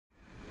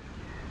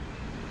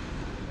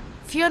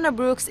Fiona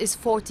Brooks is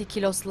 40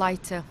 kilos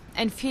lighter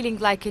and feeling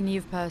like a new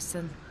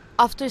person.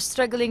 After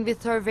struggling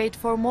with her weight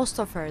for most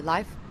of her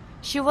life,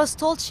 she was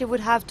told she would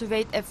have to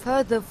wait a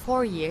further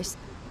 4 years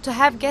to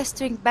have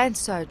gastric band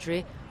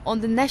surgery on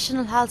the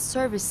National Health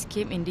Service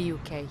scheme in the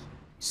UK.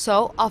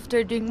 So,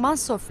 after doing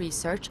months of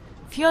research,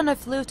 Fiona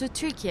flew to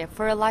Turkey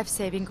for a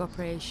life-saving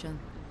operation.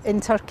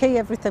 In Turkey,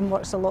 everything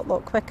works a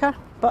lot quicker,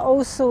 but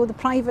also the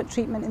private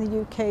treatment in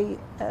the UK,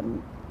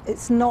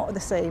 it's not the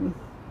same.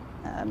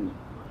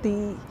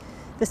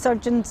 The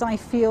surgeons, I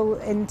feel,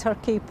 in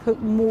Turkey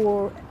put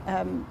more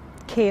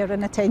care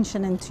and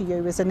attention into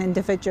you as an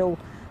individual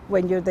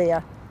when you're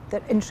there.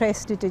 They're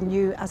interested in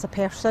you as a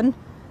person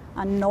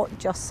and not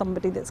just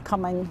somebody that's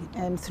coming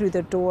through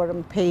their door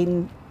and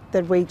paying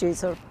their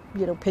wages or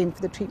paying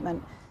for the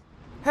treatment.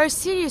 Her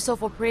series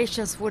of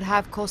operations would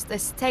have cost a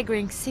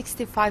staggering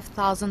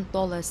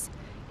 $65,000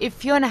 if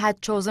Fiona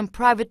had chosen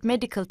private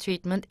medical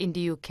treatment in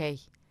the UK.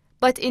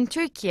 But in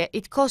Turkey,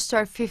 it cost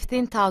her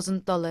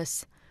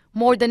 $15,000,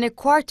 more than a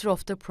quarter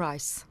of the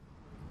price.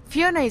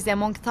 Fiona is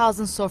among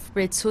thousands of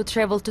Brits who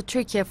travel to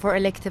Turkey for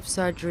elective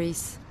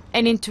surgeries.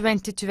 And in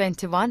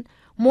 2021,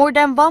 more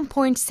than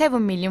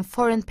 1.7 million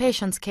foreign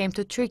patients came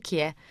to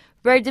Turkey,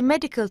 where the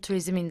medical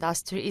tourism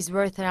industry is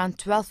worth around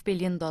 $12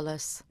 billion.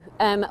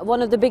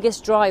 One of the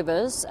biggest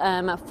drivers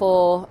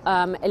for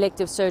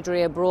elective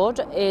surgery abroad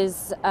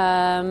is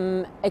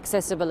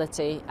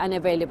accessibility and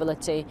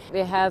availability. We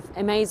have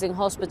amazing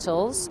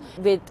hospitals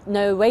with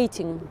no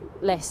waiting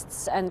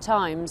lists and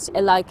times.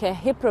 Like a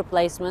hip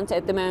replacement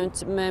at the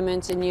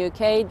moment in the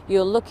UK,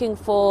 you're looking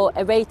for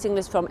a waiting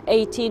list from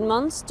 18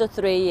 months to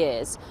 3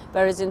 years.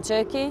 Whereas in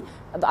Turkey,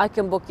 I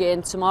can book you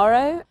in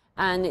tomorrow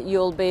and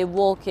you'll be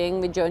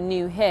walking with your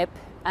new hip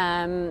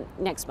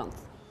next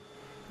month.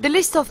 The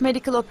list of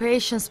medical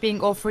operations being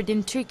offered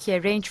in Turkey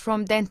range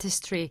from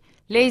dentistry,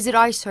 laser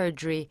eye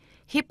surgery,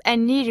 hip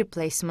and knee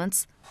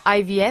replacements,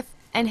 IVF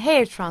and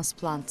hair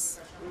transplants.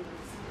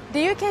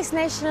 The UK's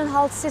national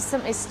health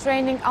system is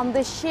straining under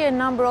the sheer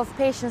number of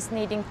patients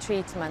needing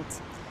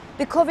treatment.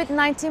 The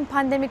COVID-19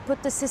 pandemic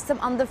put the system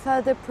under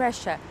further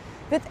pressure,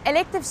 with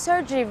elective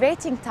surgery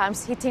waiting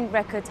times hitting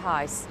record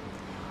highs.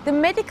 The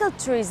medical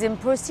tourism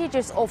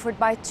procedures offered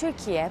by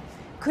Turkey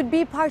could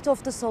be part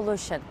of the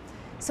solution.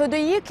 So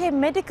the UK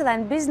medical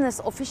and business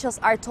officials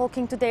are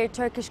talking to their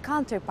Turkish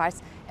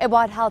counterparts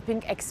about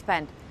helping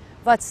expand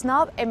what's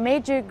now a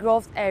major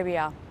growth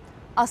area.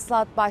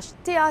 Aslat Baş,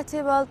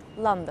 TRT World,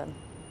 London.